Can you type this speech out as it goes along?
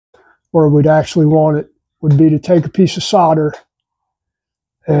where we'd actually want it would be to take a piece of solder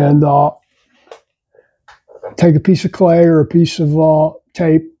and take a piece of clay or a piece of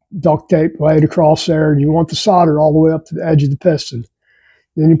tape, duct tape, lay it across there, and you want the solder all the way up to the edge of the piston.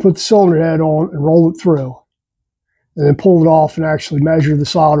 Then you put the cylinder head on and roll it through, and then pull it off and actually measure the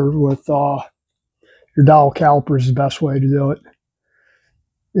solder with your dial caliper is the best way to do it.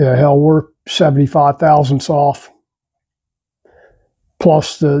 Yeah, hell, we're 75 thousandths off,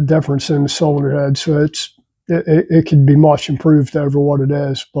 plus the difference in the cylinder head, so it could be much improved over what it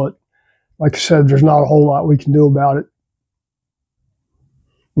is, but like I said, there's not a whole lot we can do about it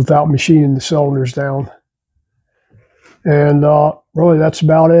without machining the cylinders down. And really, that's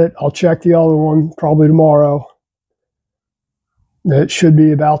about it. I'll check the other one probably tomorrow. It should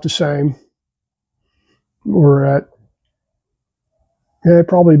be about the same. We're at, yeah,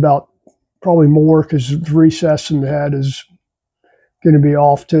 probably more, because the recess in the head is going to be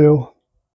off too.